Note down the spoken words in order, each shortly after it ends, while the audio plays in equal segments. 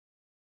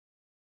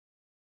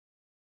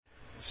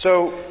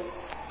So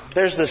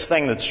there's this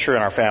thing that's true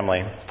in our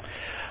family.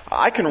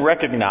 I can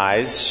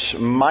recognize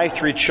my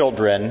 3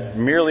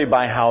 children merely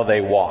by how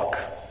they walk.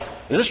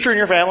 Is this true in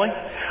your family?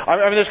 I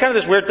mean, there's kind of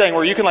this weird thing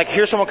where you can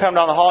hear someone come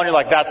down the hall and you're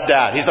like, that's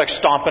Dad. He's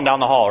stomping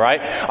down the hall,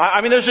 right? I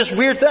mean, there's this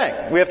weird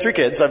thing. We have 3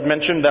 kids. I've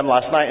mentioned them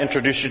last night,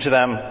 introduced you to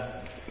them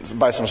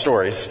by some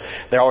stories.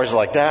 They're always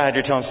like, Dad,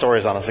 you're telling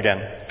stories on us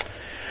again.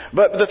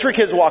 But the 3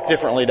 kids walk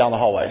differently down the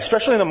hallway,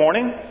 especially in the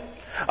morning.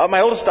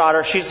 My oldest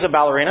daughter, she's a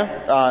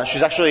ballerina.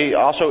 She's actually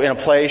also in a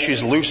play.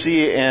 She's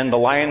Lucy in The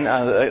Lion,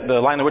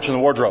 the Witch, and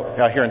the Wardrobe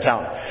here in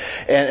town.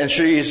 And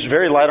she's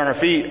very light on her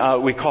feet.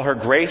 We call her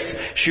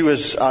Grace.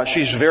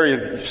 She's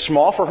very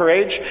small for her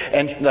age.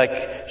 And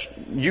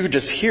you could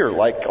just hear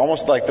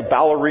almost like the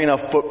ballerina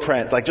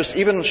footprint. Just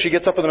even she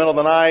gets up in the middle of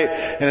the night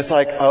and it's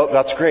oh,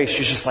 that's Grace.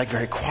 She's just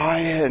very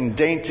quiet and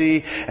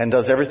dainty and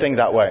does everything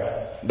that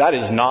way. That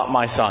is not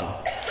my son.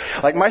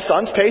 My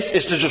son's pace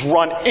is to just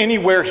run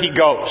anywhere he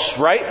goes,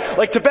 right?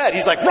 To bed.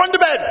 He's run to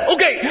bed.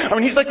 Okay. I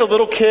mean, he's the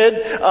little kid,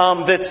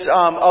 that's,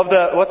 of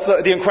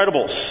the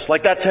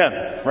Incredibles. That's him,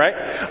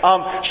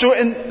 right? So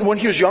when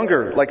he was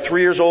younger,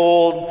 3 years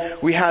old,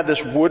 we had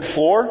this wood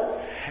floor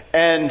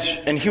and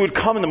he would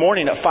come in the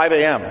morning at 5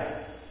 a.m.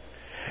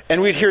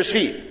 and we'd hear his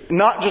feet.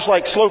 Not just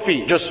slow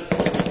feet, just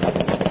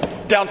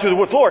down through the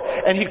wood floor.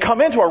 And he'd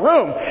come into our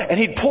room and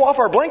he'd pull off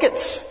our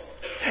blankets.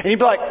 And he'd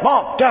be like,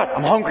 Mom, Dad,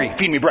 I'm hungry.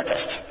 Feed me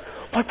breakfast.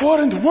 I'm what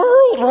in the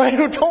world, right?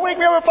 Don't wake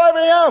me up at 5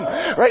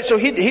 a.m. Right? So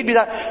he'd be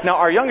that. Now,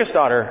 our youngest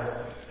daughter,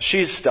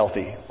 she's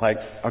stealthy.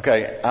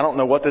 Okay, I don't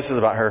know what this is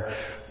about her,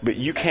 but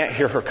you can't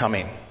hear her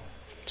coming.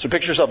 So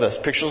pictures of this.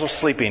 Pictures of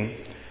sleeping.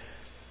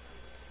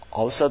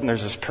 All of a sudden,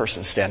 there's this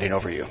person standing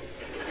over you.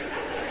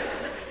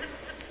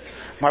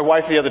 My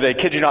wife the other day,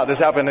 kid you not, this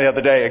happened the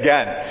other day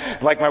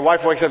again. My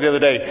wife wakes up the other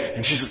day,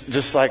 and she's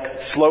just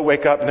slow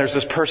wake up, and there's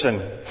this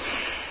person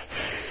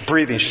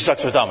breathing. She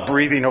sucks her thumb,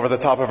 breathing over the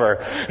top of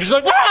her. She's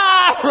ah!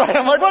 Right?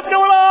 I'm what's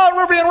going on?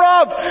 We're being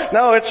robbed.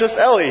 No, it's just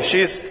Ellie.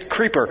 She's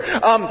creeper.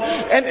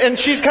 And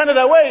she's kind of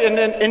that way.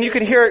 And you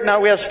can hear it. Now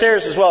we have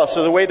stairs as well.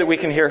 So the way that we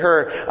can hear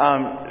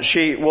her,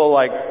 she will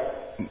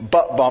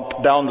butt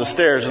bump down the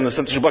stairs in the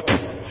sense she'll be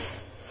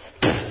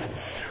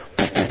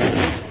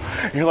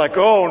and you're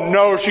oh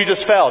no, she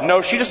just fell.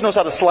 No, she just knows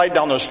how to slide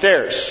down those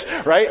stairs,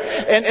 right?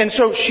 And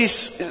so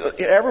she's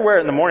everywhere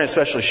in the morning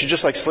especially, she's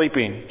just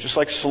sleeping, just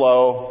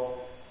slow.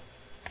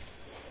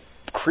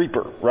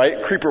 Creeper,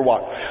 right? Creeper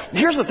walk.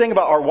 Here's the thing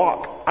about our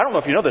walk. I don't know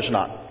if you know this or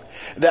not.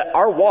 That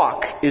our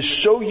walk is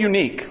so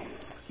unique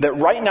that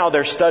right now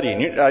they're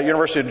studying.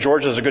 University of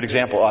Georgia is a good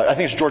example. I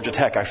think it's Georgia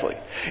Tech actually.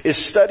 Is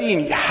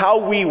studying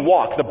how we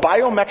walk, the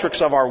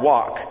biometrics of our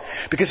walk.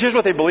 Because here's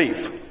what they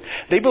believe.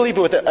 They believe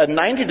with a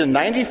 90 to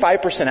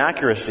 95%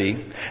 accuracy,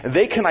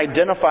 they can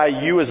identify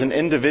you as an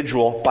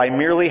individual by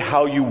merely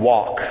how you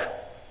walk.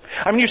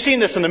 I mean, you've seen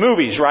this in the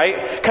movies,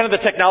 right? Kind of the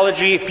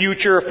technology,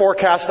 future,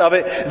 forecast of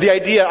it. The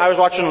idea, I was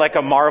watching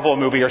a Marvel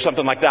movie or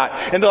something like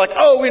that. And they're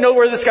oh, we know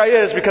where this guy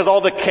is because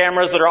all the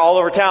cameras that are all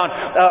over town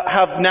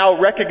have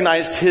now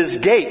recognized his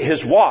gait,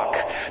 his walk.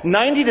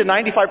 90 to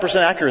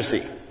 95%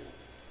 accuracy.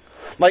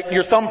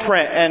 Your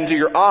thumbprint and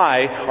your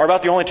eye are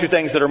about the only 2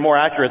 things that are more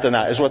accurate than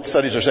that, is what the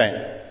studies are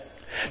saying.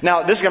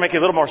 Now, this is going to make you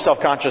a little more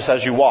self-conscious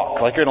as you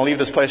walk. You're going to leave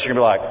this place, you're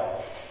going to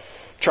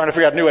be trying to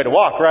figure out a new way to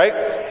walk,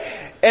 right?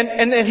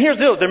 And here's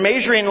the deal. They're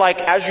measuring,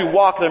 as you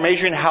walk, they're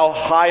measuring how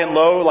high and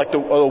low,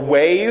 the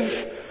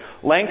wave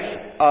length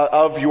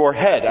of your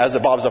head as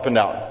it bobs up and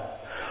down.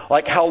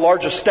 How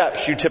large of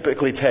steps you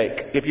typically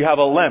take. If you have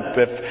a limp,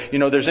 if,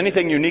 there's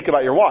anything unique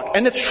about your walk.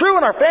 And it's true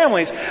in our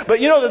families, but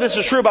you know that this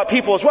is true about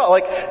people as well.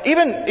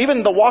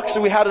 Even the walks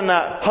that we had in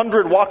that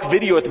 100 walk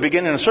video at the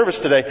beginning of the service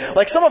today,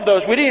 some of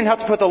those, we didn't even have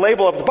to put the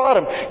label up at the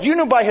bottom. You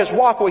knew by his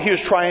walk what he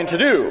was trying to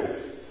do.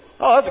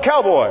 Oh, that's a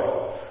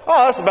cowboy.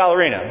 Oh, that's a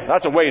ballerina.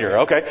 That's a waiter.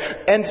 Okay.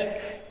 And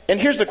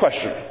here's the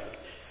question.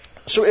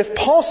 So if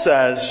Paul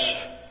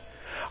says,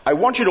 I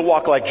want you to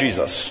walk like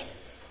Jesus.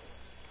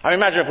 I mean,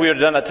 imagine if we would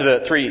have done that to the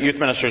 3 youth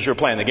ministers who were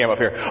playing the game up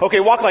here.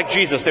 Okay, walk like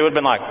Jesus. They would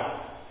have been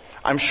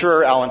I'm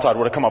sure Alan Todd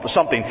would have come up with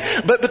something.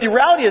 But the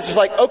reality is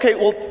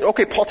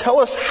okay, Paul, tell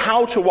us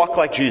how to walk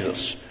like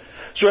Jesus.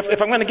 So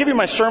if I'm going to give you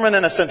my sermon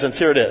in a sentence,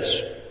 here it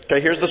is. Okay,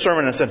 here's the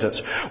sermon in a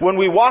sentence. When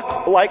we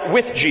walk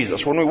with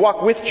Jesus,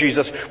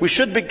 we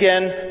should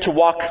begin to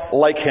walk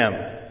like Him.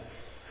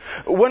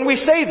 When we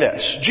say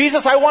this,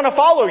 Jesus, I want to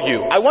follow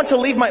you. I want to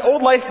leave my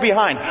old life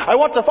behind. I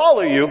want to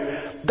follow you.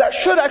 That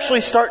should actually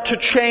start to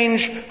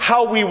change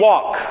how we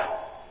walk.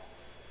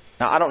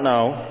 Now, I don't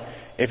know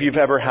if you've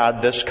ever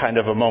had this kind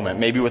of a moment,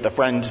 maybe with a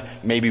friend,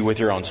 maybe with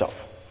your own self,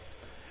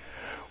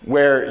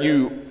 where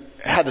you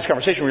had this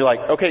conversation where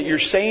you're okay, you're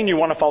saying you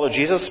want to follow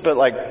Jesus, but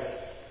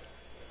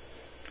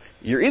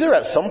you're either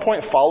at some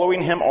point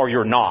following Him or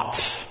you're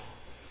not.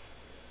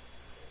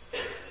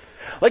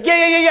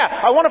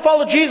 Yeah. I want to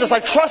follow Jesus. I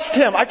trust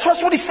Him. I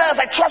trust what He says.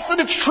 I trust that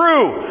it's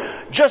true.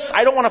 Just,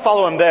 I don't want to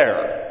follow Him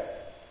there.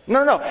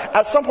 No.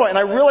 At some point, and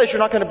I realize you're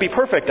not going to be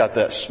perfect at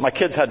this. My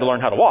kids had to learn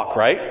how to walk,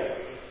 right?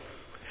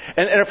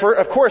 And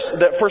of course,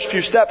 that first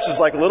few steps is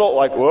like little,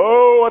 like,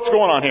 whoa, what's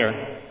going on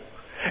here?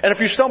 And a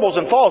few stumbles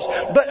and falls.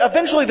 But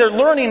eventually they're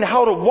learning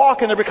how to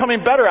walk and they're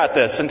becoming better at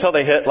this until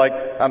they hit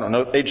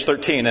age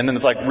 13. And then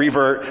it's like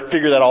revert,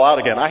 figure that all out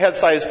again.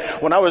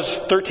 When I was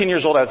 13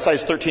 years old, I had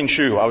size 13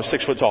 shoe. I was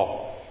 6 foot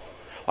tall.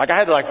 I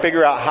had to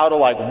figure out how to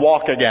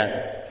walk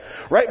again.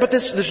 Right? But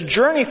this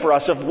journey for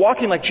us of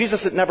walking like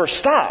Jesus, it never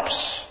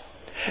stops.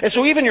 And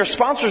so even your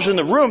sponsors in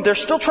the room, they're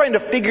still trying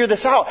to figure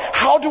this out.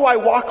 How do I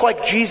walk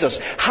like Jesus?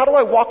 How do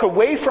I walk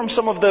away from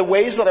some of the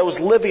ways that I was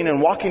living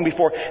and walking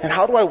before? And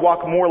how do I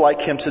walk more like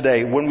Him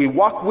today? When we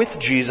walk with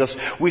Jesus,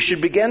 we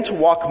should begin to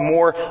walk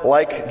more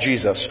like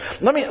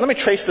Jesus. Let me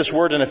trace this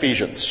word in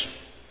Ephesians.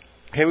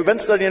 Okay, we've been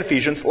studying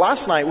Ephesians.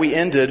 Last night we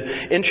ended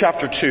in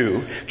chapter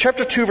 2.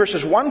 Chapter 2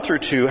 verses 1 through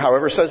 2,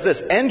 however, says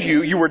this: "And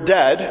you were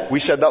dead," we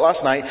said that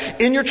last night,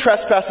 "in your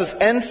trespasses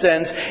and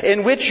sins,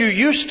 in which you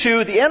used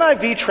to," the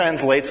NIV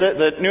translates it,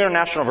 the New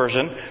International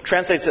Version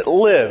translates it,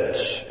 "lived,"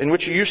 in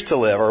which you used to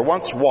live, or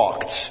once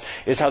walked,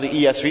 is how the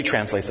ESV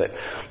translates it.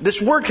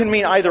 This word can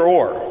mean either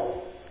or.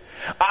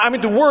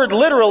 The word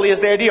literally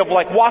is the idea of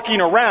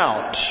walking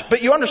around.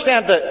 But you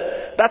understand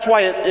that that's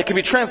why it can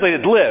be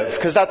translated live,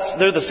 because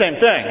they're the same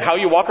thing. How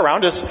you walk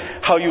around is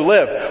how you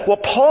live. Well,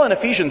 Paul in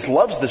Ephesians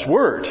loves this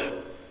word.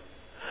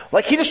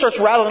 He just starts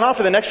rattling off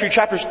in the next few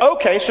chapters.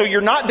 Okay, so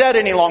you're not dead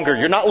any longer.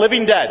 You're not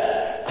living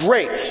dead.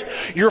 Great.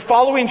 You're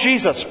following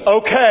Jesus.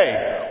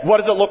 Okay. What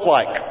does it look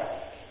like?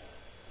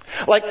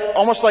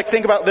 Almost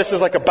think about this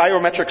as a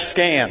biometric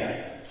scan.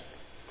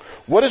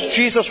 What does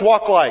Jesus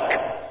walk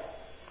like?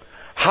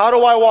 How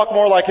do I walk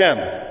more like Him?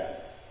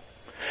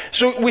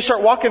 So we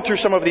start walking through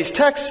some of these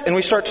texts and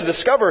we start to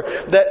discover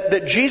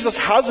that Jesus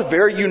has a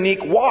very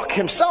unique walk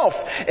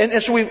Himself.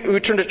 And so we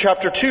turn to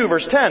chapter 2,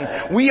 verse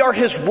 10. We are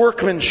His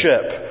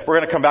workmanship. We're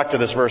going to come back to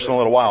this verse in a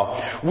little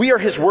while. We are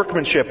His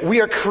workmanship.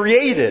 We are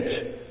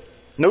created.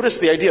 Notice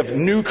the idea of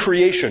new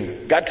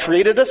creation. God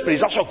created us, but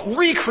He's also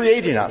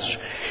recreating us.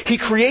 He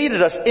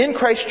created us in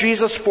Christ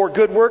Jesus for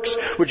good works,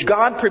 which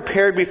God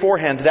prepared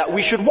beforehand that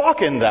we should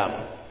walk in them.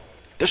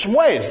 There's some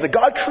ways that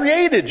God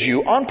created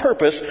you on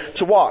purpose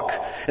to walk.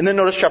 And then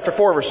notice chapter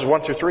 4, verses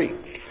 1 through 3.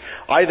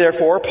 "I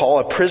therefore, Paul,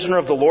 a prisoner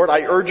of the Lord,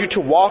 I urge you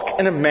to walk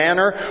in a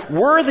manner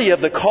worthy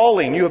of the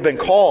calling you have been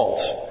called,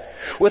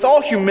 with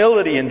all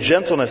humility and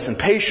gentleness and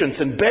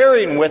patience, and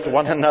bearing with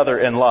one another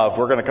in love."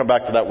 We're going to come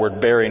back to that word,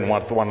 bearing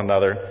with one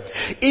another.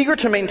 "Eager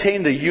to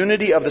maintain the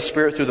unity of the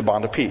Spirit through the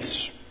bond of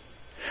peace."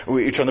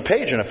 We turn the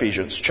page in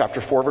Ephesians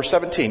chapter 4, verse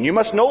 17. "You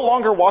must no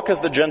longer walk as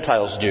the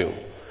Gentiles do."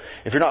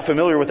 If you're not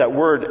familiar with that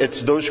word,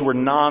 it's those who are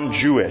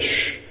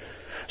non-Jewish.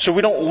 So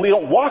we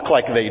don't walk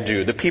like they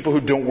do, the people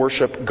who don't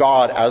worship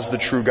God as the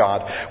true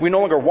God. We no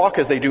longer walk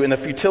as they do in the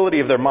futility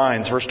of their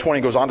minds. Verse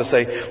 20 goes on to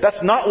say,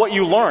 that's not what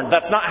you learned.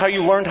 That's not how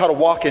you learned how to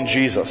walk in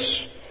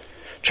Jesus.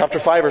 Chapter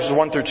 5, verses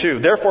 1 through 2.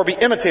 "Therefore be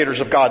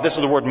imitators of God." This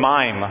is the word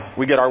mime.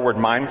 We get our word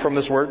mime from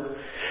this word.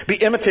 "Be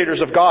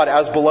imitators of God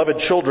as beloved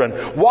children.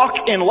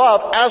 Walk in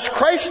love as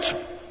Christ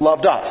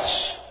loved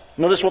us."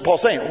 Notice what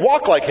Paul's saying.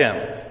 Walk like Him.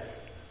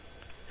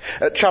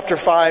 Chapter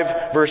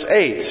 5, verse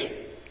 8.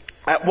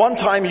 "At one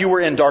time you were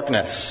in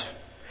darkness,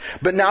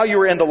 but now you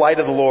are in the light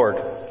of the Lord.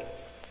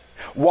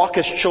 Walk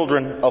as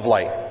children of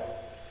light."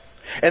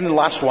 And then the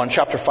last one,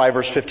 chapter 5,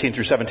 verse 15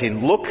 through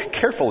 17. "Look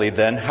carefully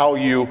then how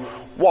you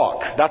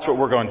walk." That's what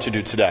we're going to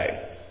do today.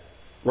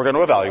 We're going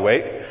to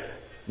evaluate,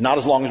 not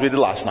as long as we did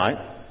last night,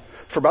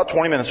 for about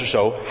 20 minutes or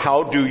so,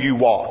 how do you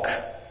walk?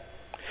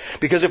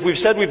 Because if we've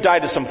said we've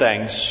died to some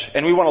things,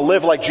 and we want to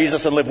live like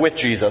Jesus and live with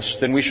Jesus,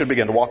 then we should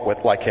begin to walk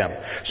like Him.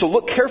 So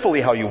look carefully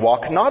how you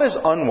walk, not as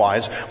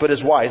unwise, but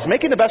as wise,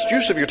 making the best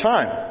use of your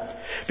time,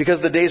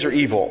 because the days are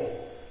evil.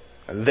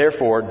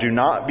 Therefore, do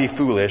not be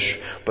foolish,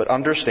 but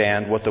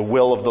understand what the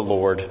will of the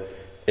Lord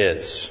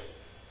is.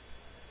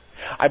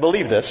 I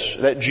believe this,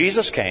 that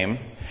Jesus came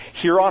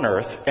here on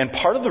earth, and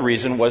part of the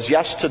reason was,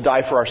 yes, to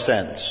die for our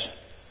sins.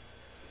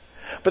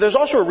 But there's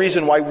also a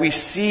reason why we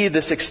see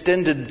this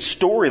extended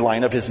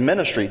storyline of His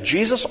ministry.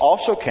 Jesus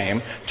also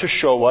came to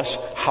show us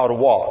how to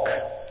walk,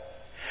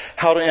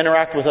 how to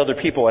interact with other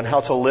people, and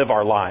how to live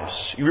our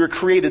lives. We were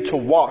created to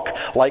walk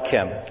like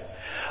Him.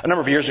 A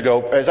number of years ago,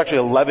 it was actually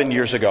 11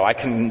 years ago, I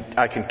can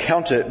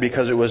count it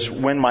because it was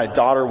when my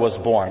daughter was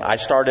born. I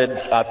started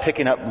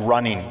picking up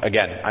running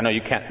again. I know you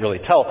can't really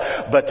tell,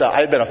 but I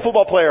had been a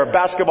football player, a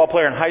basketball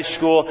player in high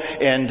school,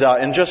 and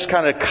just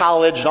kind of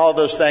college and all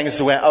those things.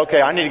 So went,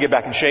 okay, I need to get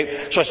back in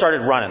shape. So I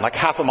started running,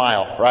 half a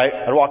mile, right?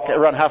 I'd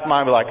run half a mile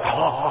and be like,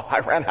 oh,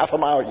 I ran half a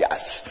mile,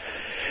 yes.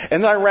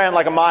 And then I ran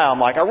a mile. I'm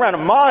like, I ran a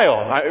mile.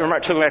 I remember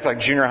it took me back to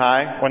junior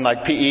high when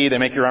PE, they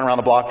make you run around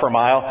the block for a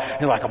mile.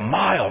 And you're like, a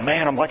mile,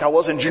 man. I'm like, I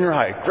was in junior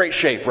high. Great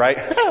shape, right?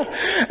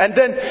 and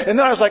then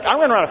I was like, I'm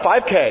going to run a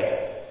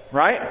 5K,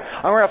 right?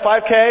 I'm going to run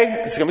a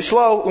 5K. It's going to be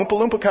slow, Oompa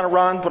Loompa kind of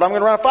run, but I'm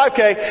going to run a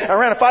 5K. And I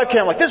ran a 5K.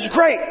 I'm like, this is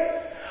great.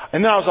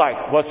 And then I was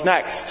like, what's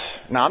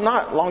next? Now I'm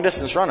not a long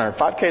distance runner.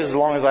 5K is as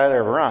long as I had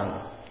ever run.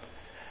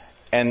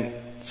 And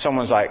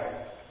someone's like,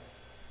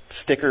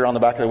 sticker on the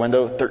back of the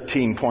window,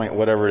 13 point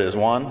whatever it is,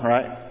 1,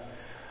 right?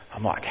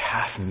 I'm like,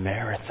 half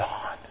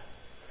marathon.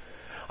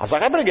 I was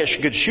like, I better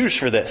get good shoes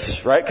for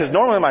this, right? Because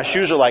normally my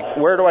shoes are like,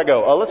 where do I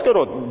go? Oh, let's go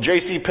to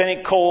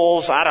JCPenney,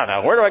 Kohl's. I don't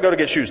know. Where do I go to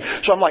get shoes?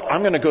 So I'm like, I'm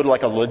going to go to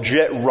like a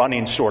legit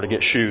running store to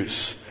get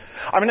shoes.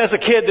 I mean, as a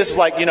kid, this is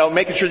like,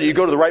 making sure that you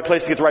go to the right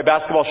place to get the right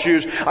basketball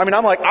shoes. I mean,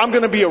 I'm like, I'm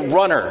going to be a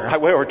runner. I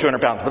weigh over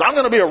 200 pounds, but I'm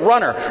going to be a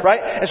runner,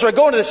 right? And so I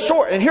go into this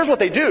store, and here's what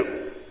they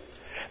do.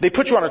 They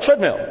put you on a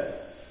treadmill.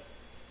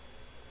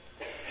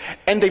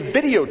 And they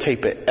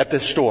videotape it at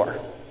this store.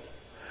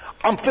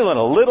 I'm feeling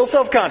a little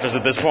self-conscious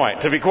at this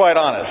point, to be quite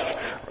honest.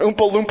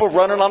 Oompa Loompa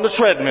running on the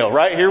treadmill,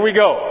 right? Here we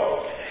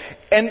go.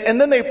 And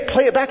then they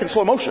play it back in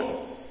slow motion.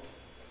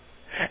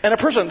 And a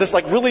person, this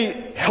like really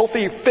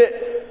healthy,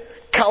 fit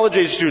college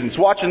age students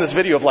watching this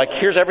video of like,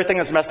 here's everything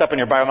that's messed up in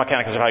your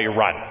biomechanics of how you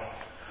run.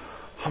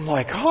 I'm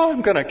like,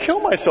 I'm going to kill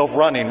myself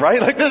running,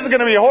 right? Like, this is going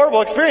to be a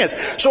horrible experience.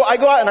 So I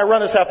go out and I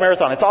run this half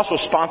marathon. It's also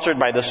sponsored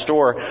by this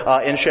store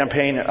in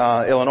Champaign,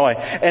 Illinois.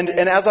 And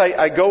as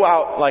I go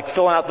out, like,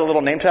 filling out the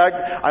little name tag,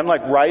 I'm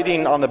like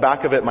writing on the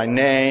back of it my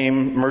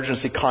name,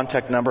 emergency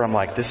contact number. I'm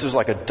like, this is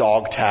like a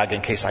dog tag in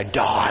case I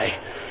die.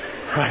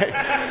 Right?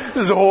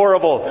 This is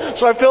horrible.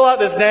 So I fill out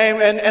this name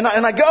and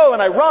I go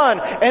and I run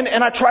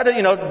and I try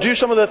to, do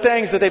some of the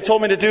things that they've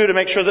told me to do to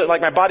make sure that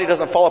like my body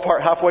doesn't fall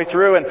apart halfway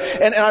through.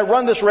 And I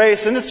run this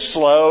race and it's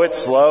slow.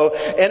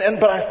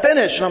 But I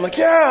finish and I'm like,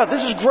 yeah,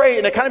 this is great.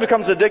 And it kind of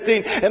becomes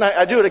addicting. And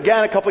I do it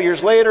again a couple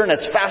years later and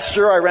it's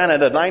faster. I ran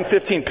at a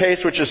 9:15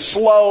 pace, which is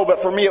slow,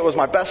 but for me it was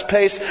my best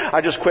pace.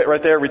 I just quit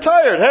right there,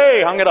 retired.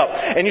 Hey, hung it up.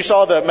 And you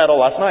saw the medal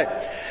last night.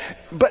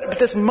 But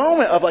this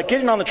moment of like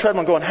getting on the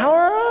treadmill and going,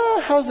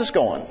 how's this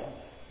going?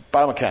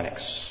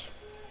 Biomechanics.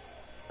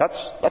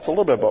 That's a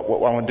little bit about what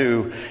I want to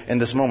do in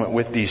this moment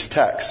with these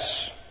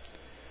texts.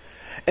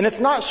 And it's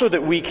not so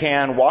that we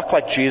can walk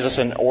like Jesus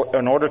in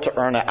order to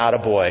earn an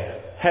attaboy.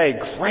 Hey,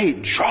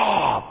 great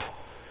job.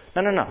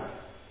 No.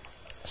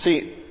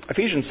 See,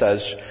 Ephesians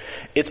says,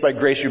 it's by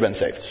grace you've been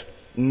saved,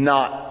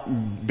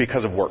 not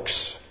because of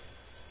works.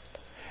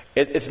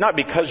 It's not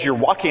because you're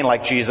walking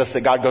like Jesus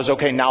that God goes,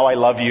 okay, now I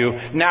love you.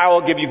 Now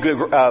I'll give you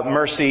good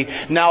mercy.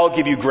 Now I'll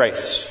give you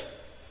grace.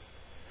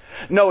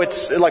 No,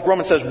 it's like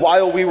Romans says,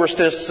 while we were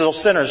still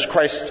sinners,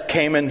 Christ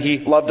came and He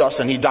loved us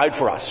and He died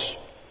for us.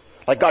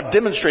 Like God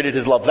demonstrated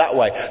His love that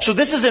way. So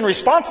this is in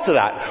response to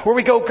that, where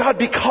we go, God,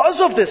 because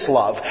of this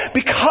love,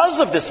 because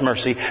of this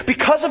mercy,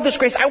 because of this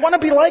grace, I want to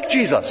be like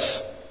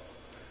Jesus.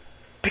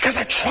 Because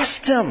I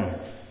trust Him.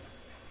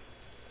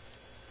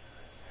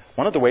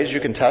 One of the ways you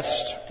can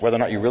test whether or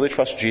not you really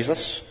trust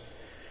Jesus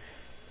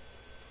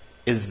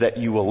is that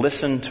you will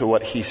listen to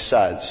what He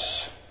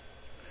says,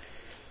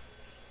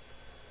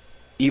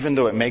 even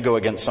though it may go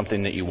against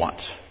something that you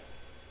want.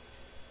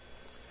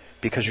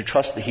 Because you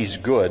trust that He's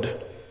good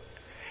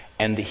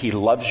and that He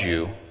loves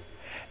you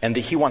and that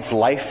He wants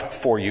life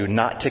for you,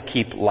 not to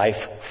keep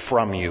life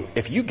from you.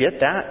 If you get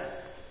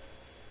that,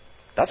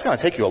 that's going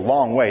to take you a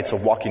long way to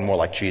walking more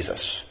like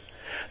Jesus.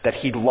 That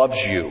He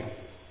loves you.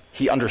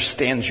 He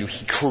understands you.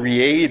 He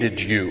created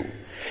you.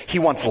 He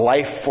wants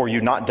life for you,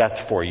 not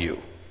death for you.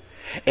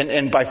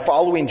 And by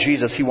following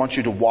Jesus, He wants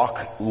you to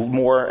walk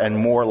more and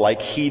more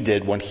like He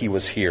did when He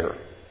was here.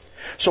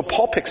 So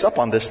Paul picks up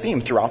on this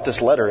theme throughout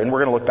this letter, and we're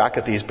going to look back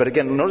at these. But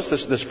again, notice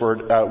this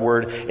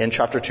word in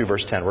chapter 2,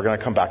 verse 10. We're going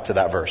to come back to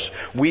that verse.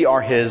 We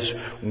are His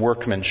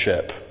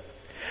workmanship.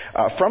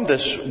 From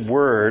this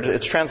word,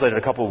 it's translated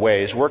a couple of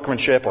ways.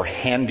 Workmanship or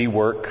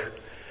handiwork.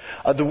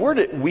 The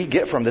word we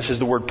get from this is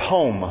the word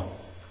poem.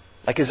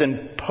 Like as in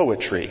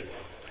poetry.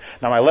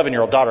 Now my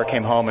 11-year-old daughter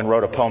came home and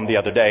wrote a poem the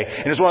other day.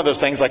 And it's one of those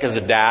things like as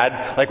a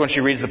dad, like when she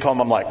reads the poem,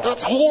 I'm like,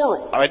 that's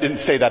horrible. I didn't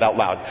say that out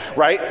loud,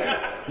 right?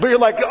 But you're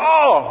like,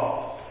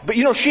 oh. But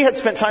she had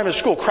spent time in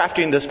school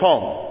crafting this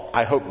poem.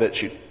 I hope that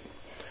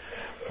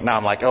now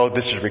I'm like, oh,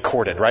 this is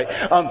recorded, right?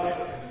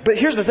 But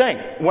here's the thing.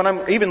 When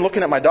I'm even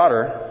looking at my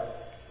daughter,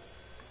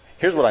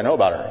 here's what I know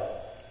about her.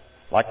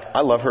 Like, I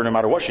love her no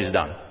matter what she's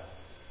done.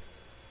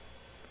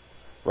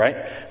 Right?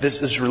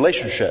 This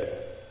relationship.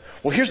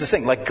 Well, here's the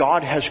thing, like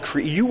God has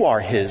you are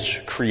His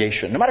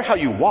creation. No matter how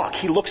you walk,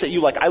 He looks at you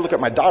like I look at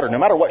my daughter. No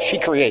matter what she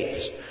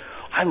creates,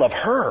 I love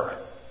her.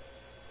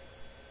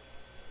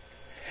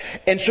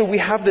 And so we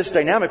have this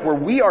dynamic where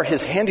we are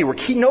His handiwork.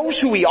 He knows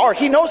who we are.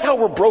 He knows how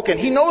we're broken.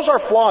 He knows our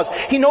flaws.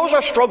 He knows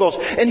our struggles.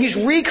 And He's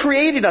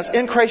recreated us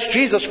in Christ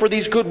Jesus for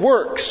these good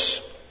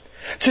works.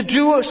 To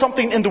do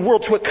something in the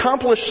world, to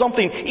accomplish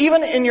something,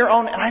 even in your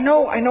own, and I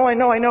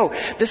know.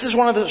 This is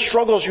one of the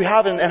struggles you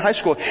have in high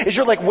school, is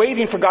you're like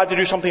waiting for God to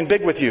do something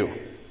big with you.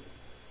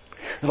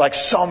 You're like,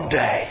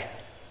 someday.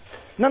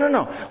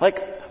 No.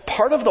 Like,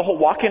 part of the whole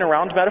walking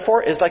around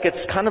metaphor is like,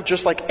 it's kind of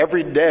just like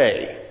every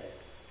day.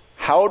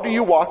 How do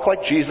you walk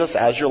like Jesus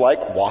as you're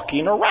like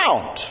walking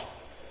around?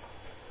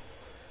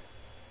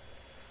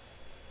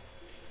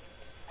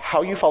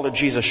 How you follow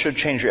Jesus should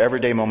change your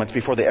everyday moments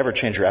before they ever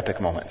change your epic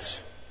moments.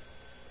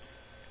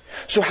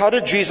 So how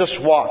did Jesus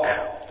walk?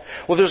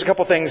 Well, there's a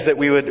couple things that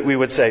we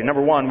would say.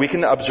 Number one, we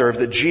can observe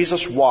that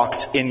Jesus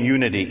walked in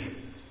unity.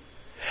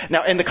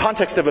 Now, in the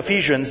context of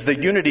Ephesians, the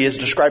unity is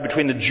described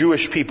between the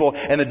Jewish people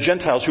and the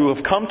Gentiles who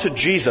have come to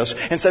Jesus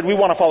and said, we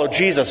want to follow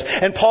Jesus.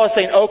 And Paul is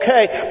saying,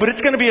 okay, but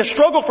it's going to be a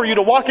struggle for you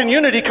to walk in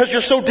unity because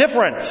you're so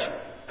different.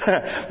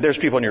 There's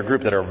people in your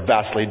group that are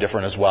vastly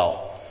different as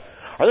well.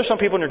 Are there some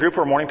people in your group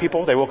who are morning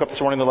people? They woke up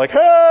this morning, they're like,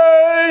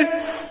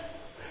 hey!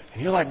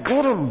 And you're like,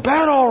 go to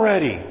bed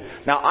already.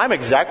 Now, I'm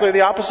exactly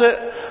the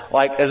opposite.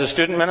 Like, as a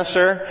student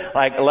minister,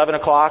 like 11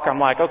 o'clock, I'm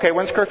like, okay,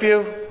 when's curfew?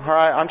 All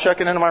right, I'm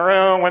checking into my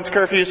room. When's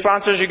curfew?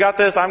 Sponsors, you got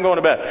this? I'm going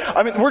to bed.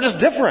 I mean, we're just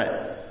different.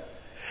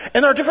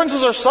 And our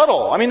differences are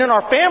subtle. I mean, in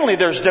our family,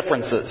 there's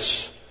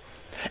differences.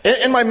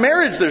 In my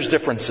marriage, there's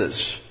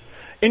differences.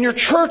 In your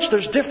church,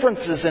 there's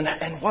differences in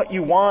what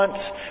you want,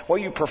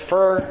 what you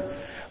prefer.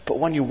 But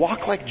when you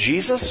walk like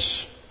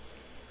Jesus,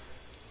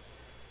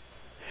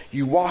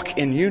 you walk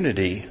in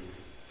unity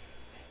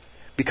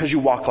because you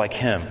walk like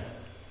Him.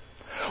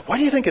 Why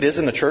do you think it is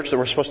in the church that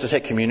we're supposed to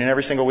take communion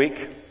every single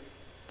week?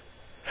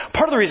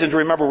 Part of the reason to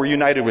remember we're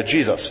united with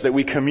Jesus, that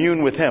we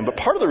commune with Him. But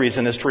part of the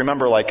reason is to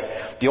remember,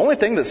 like, the only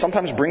thing that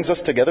sometimes brings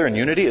us together in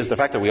unity is the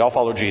fact that we all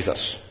follow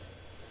Jesus.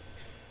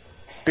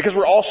 Because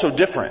we're all so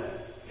different.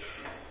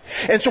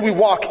 And so we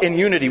walk in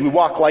unity. We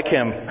walk like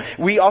Him.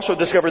 We also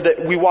discover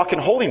that we walk in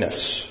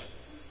holiness.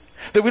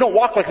 That we don't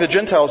walk like the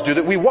Gentiles do.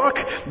 That we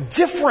walk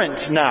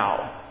different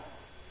now.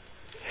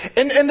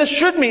 And this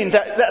should mean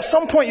that at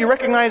some point you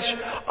recognize,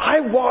 I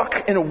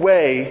walk in a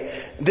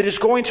way that is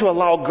going to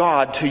allow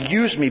God to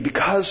use me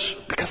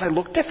because I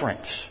look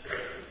different.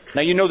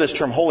 Now you know this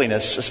term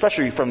holiness,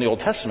 especially from the Old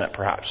Testament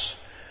perhaps.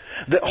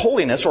 That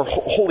holiness or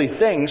holy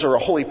things or a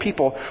holy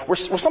people were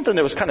something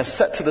that was kind of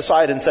set to the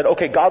side and said,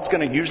 okay, God's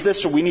going to use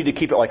this, so we need to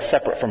keep it like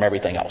separate from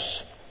everything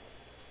else.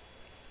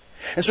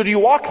 And so do you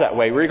walk that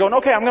way where you're going,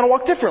 okay, I'm going to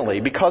walk differently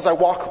because I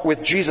walk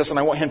with Jesus and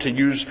I want Him to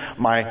use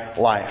my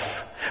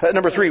life.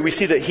 Number 3, we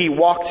see that He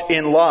walked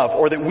in love,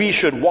 or that we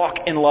should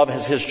walk in love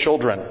as His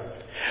children.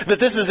 That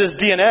this is His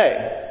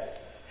DNA.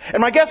 And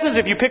my guess is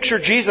if you picture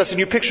Jesus and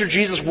you picture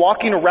Jesus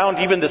walking around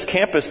even this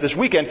campus this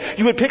weekend,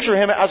 you would picture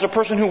Him as a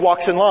person who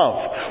walks in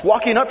love.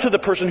 Walking up to the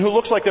person who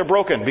looks like they're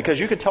broken. Because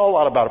you can tell a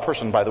lot about a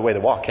person by the way they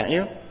walk, can't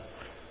you?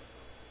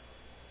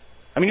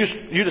 I mean,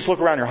 you just look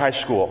around your high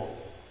school.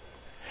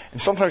 And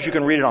sometimes you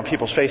can read it on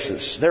people's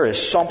faces. There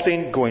is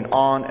something going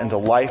on in the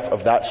life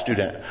of that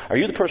student. Are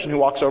you the person who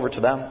walks over to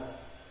them?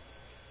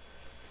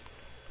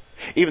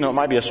 Even though it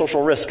might be a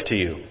social risk to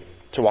you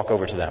to walk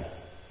over to them.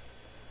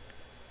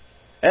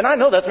 And I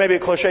know that's maybe a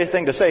cliche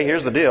thing to say.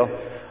 Here's the deal.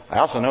 I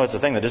also know it's a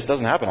thing that just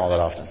doesn't happen all that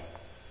often.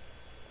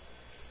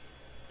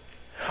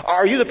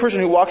 Are you the person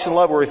who walks in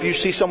love where if you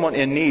see someone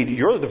in need,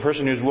 you're the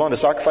person who's willing to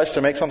sacrifice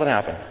to make something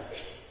happen?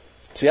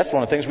 See, that's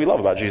one of the things we love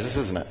about Jesus,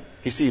 isn't it?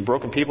 He sees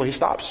broken people, He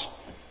stops.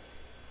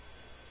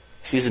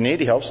 He sees a need,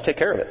 He helps take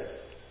care of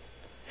it.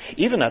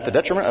 Even at the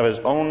detriment of His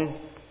own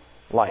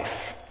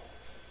life.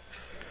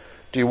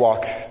 Do you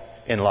walk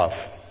in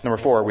love? Number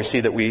 4, we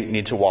see that we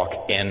need to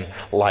walk in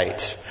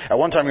light. At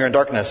one time you're in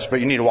darkness, but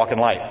you need to walk in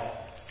light.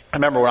 I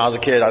remember when I was a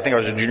kid, I think I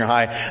was in junior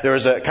high, there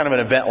was a kind of an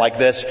event like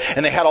this,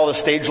 and they had all the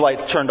stage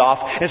lights turned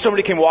off, and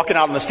somebody came walking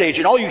out on the stage,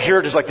 and all you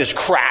hear is like this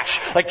crash,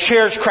 like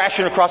chairs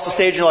crashing across the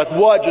stage, and you're like,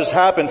 what just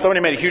happened?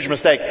 Somebody made a huge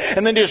mistake.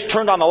 And then they just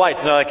turned on the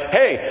lights, and they're like,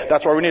 hey,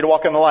 that's why we need to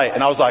walk in the light.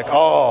 And I was like,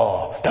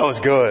 oh, that was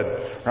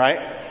good, right?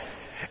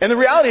 And the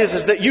reality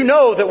is that you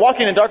know that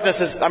walking in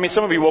darkness is, I mean,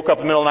 some of you woke up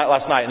in the middle of the night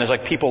last night and there's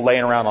like people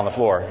laying around on the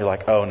floor. You're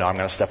like, oh no, I'm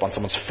going to step on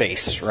someone's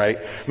face, right?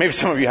 Maybe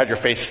some of you had your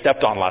face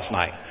stepped on last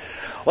night.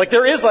 Like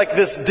there is like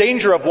this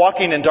danger of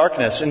walking in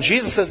darkness. And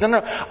Jesus says,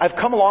 no, I've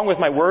come along with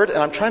my word and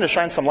I'm trying to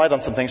shine some light on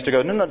some things to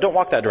go, no, don't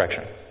walk that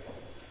direction.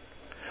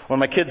 When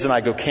my kids and I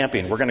go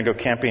camping, we're going to go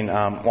camping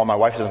while my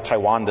wife is in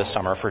Taiwan this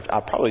summer for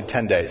probably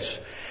 10 days.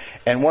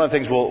 And one of the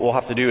things we'll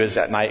have to do is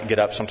at night get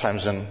up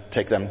sometimes and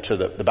take them to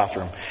the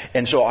bathroom.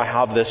 And so I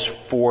have this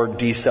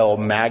 4D cell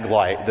mag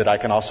light that I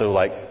can also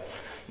like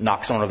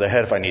knock someone over the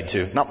head if I need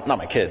to. Not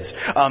my kids.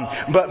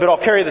 But I'll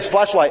carry this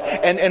flashlight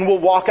and we'll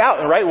walk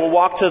out, right? We'll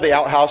walk to the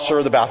outhouse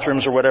or the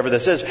bathrooms or whatever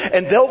this is.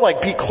 And they'll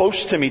like be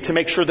close to me to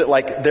make sure that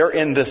like they're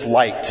in this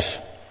light.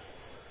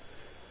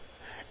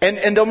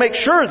 And they'll make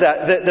sure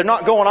that they're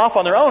not going off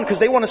on their own because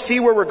they want to see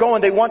where we're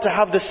going. They want to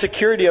have this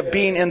security of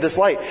being in this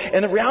light.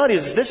 And the reality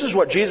is this is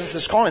what Jesus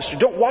is calling us to.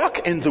 Don't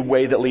walk in the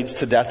way that leads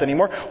to death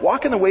anymore.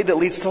 Walk in the way that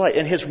leads to light.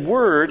 And His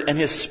Word and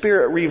His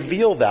Spirit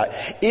reveal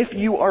that. If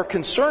you are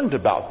concerned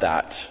about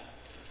that,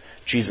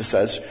 Jesus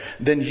says,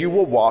 then you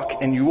will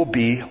walk and you will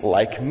be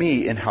like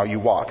me in how you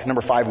walk. Number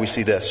 5, we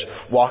see this.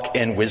 Walk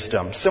in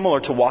wisdom.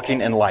 Similar to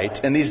walking in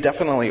light. And these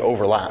definitely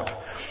overlap.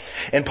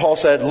 And Paul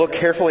said, look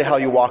carefully how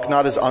you walk,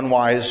 not as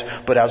unwise,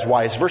 but as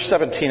wise. Verse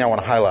 17 I want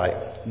to highlight.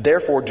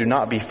 Therefore do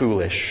not be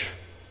foolish.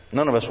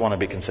 None of us want to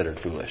be considered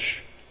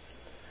foolish.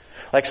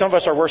 Like some of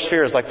us, our worst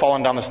fear is like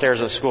falling down the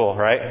stairs at school,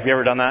 right? Have you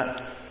ever done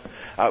that?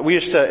 We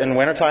used to, in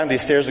wintertime,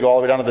 these stairs would go all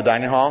the way down to the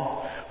dining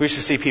hall. We used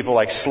to see people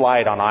like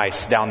slide on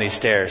ice down these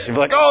stairs. You'd be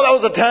like, oh, that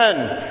was a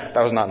 10.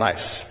 That was not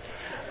nice.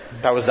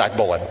 That was Zach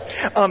Bullen.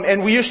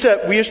 And we used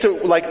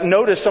to like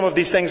notice some of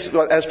these things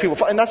as people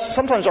fall. And that's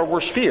sometimes our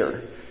worst fear.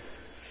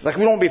 Like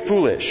we don't be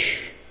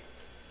foolish.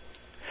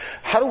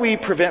 How do we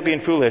prevent being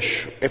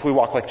foolish if we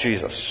walk like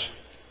Jesus?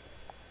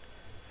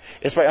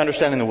 It's by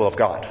understanding the will of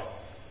God.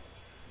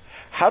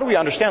 How do we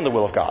understand the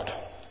will of God?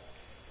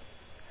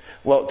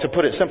 Well, to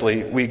put it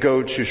simply, we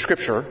go to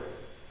Scripture.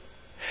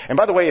 And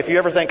by the way, if you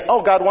ever think,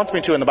 oh, God wants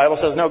me to, and the Bible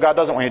says, no, God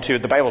doesn't want you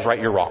to, the Bible's right,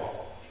 you're wrong.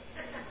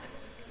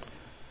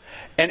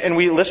 And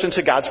we listen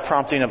to God's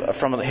prompting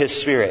from His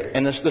Spirit.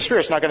 And the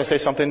Spirit's not going to say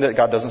something that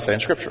God doesn't say in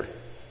Scripture.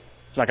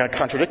 It's not going to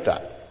contradict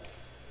that.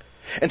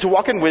 And to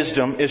walk in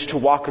wisdom is to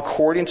walk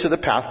according to the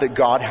path that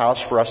God has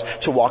for us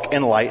to walk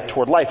in light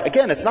toward life.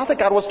 Again, it's not that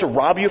God wants to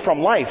rob you from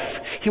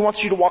life. He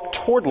wants you to walk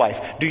toward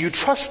life. Do you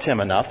trust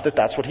Him enough that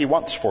that's what He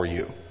wants for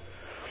you?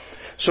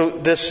 So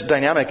this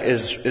dynamic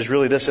is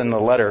really this in the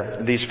letter,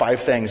 these 5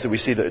 things that we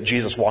see that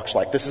Jesus walks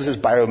like. This is His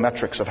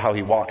biometrics of how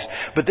He walks.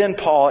 But then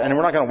Paul, and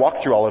we're not going to walk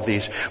through all of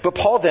these, but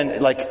Paul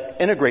then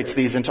integrates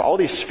these into all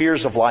these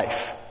spheres of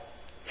life.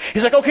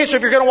 He's like, okay, so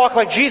if you're going to walk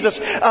like Jesus,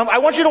 I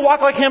want you to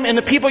walk like Him in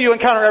the people you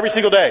encounter every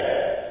single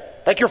day.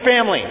 Like your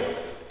family,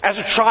 as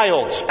a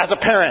child, as a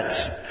parent.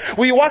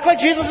 Will you walk like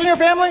Jesus in your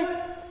family?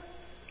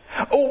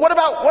 Oh, what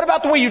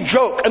about the way you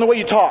joke and the way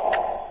you talk?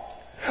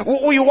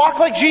 Will you walk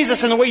like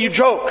Jesus in the way you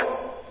joke?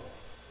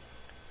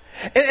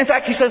 In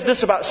fact, he says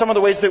this about some of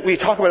the ways that we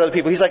talk about other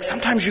people. He's like,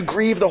 sometimes you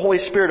grieve the Holy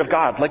Spirit of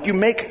God. Like you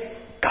make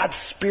God's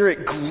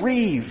Spirit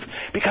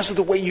grieve because of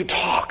the way you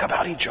talk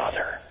about each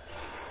other.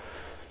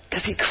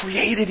 Because He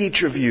created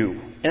each of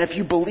you. And if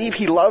you believe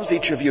He loves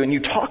each of you and you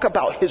talk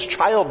about His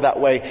child that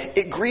way,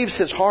 it grieves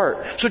His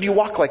heart. So do you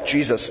walk like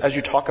Jesus as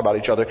you talk about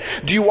each other?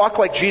 Do you walk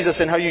like Jesus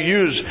in how you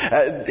use,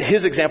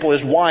 His example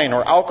is wine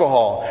or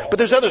alcohol. But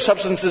there's other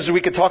substances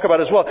we could talk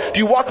about as well. Do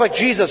you walk like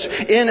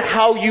Jesus in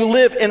how you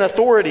live in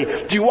authority?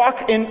 Do you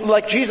walk in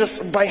like Jesus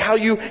by how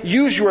you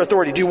use your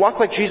authority? Do you walk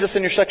like Jesus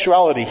in your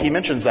sexuality? He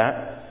mentions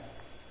that.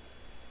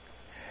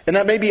 And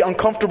that may be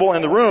uncomfortable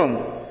in the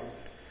room.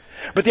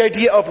 But the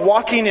idea of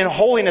walking in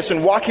holiness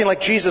and walking like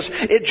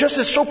Jesus, it just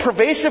is so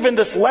pervasive in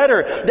this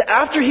letter that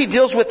after he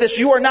deals with this,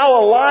 you are now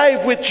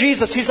alive with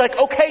Jesus. He's like,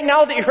 okay,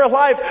 now that you're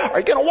alive, are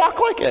you going to walk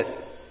like it?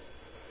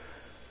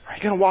 Are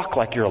you going to walk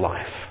like you're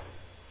alive?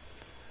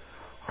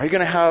 Are you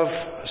going to have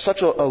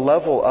such a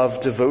level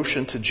of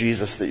devotion to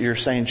Jesus that you're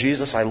saying,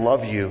 Jesus, I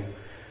love you,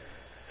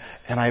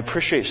 and I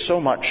appreciate so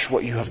much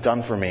what you have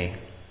done for me,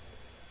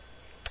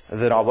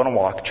 that I want to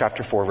walk,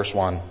 chapter 4, verse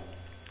 1,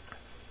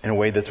 in a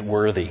way that's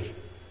worthy.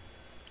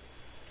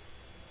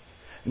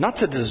 Not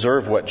to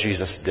deserve what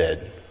Jesus did,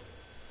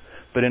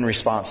 but in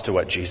response to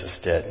what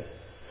Jesus did.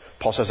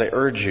 Paul says, I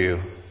urge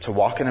you to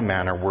walk in a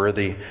manner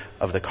worthy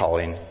of the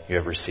calling you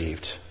have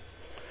received.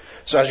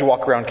 So as you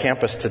walk around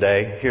campus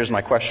today, here's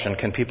my question.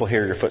 Can people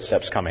hear your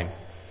footsteps coming?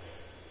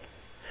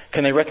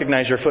 Can they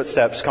recognize your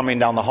footsteps coming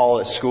down the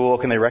hall at school?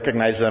 Can they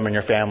recognize them in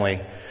your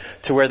family?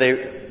 To where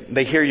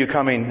they hear you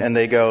coming and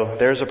they go,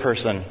 there's a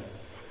person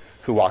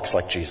who walks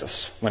like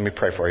Jesus. Let me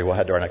pray for you. We'll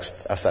head to our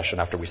next session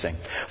after we sing.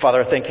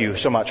 Father, thank you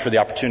so much for the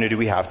opportunity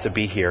we have to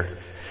be here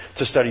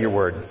to study your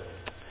word.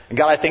 And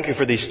God, I thank you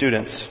for these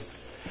students.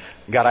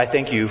 God, I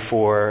thank you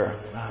for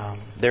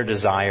their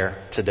desire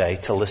today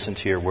to listen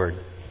to your word.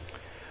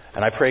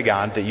 And I pray,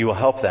 God, that you will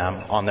help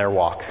them on their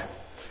walk.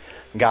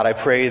 God, I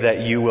pray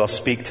that you will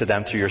speak to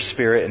them through your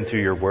Spirit and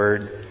through your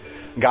word.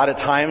 God, at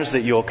times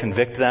that you'll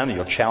convict them,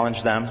 you'll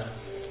challenge them.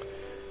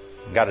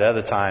 God, at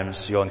other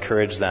times you'll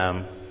encourage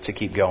them to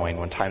keep going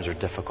when times are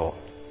difficult.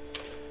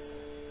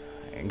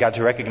 And God,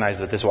 to recognize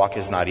that this walk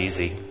is not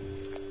easy,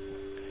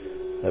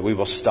 that we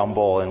will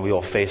stumble and we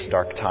will face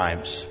dark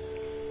times.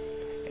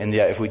 And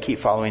yet if we keep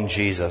following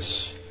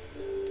Jesus,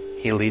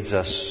 He leads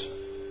us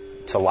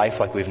to life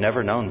like we've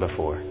never known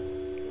before.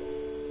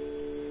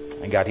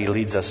 And God, He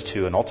leads us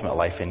to an ultimate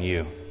life in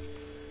you.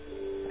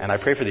 And I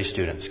pray for these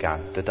students,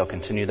 God, that they'll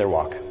continue their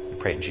walk. We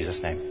pray in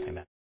Jesus' name.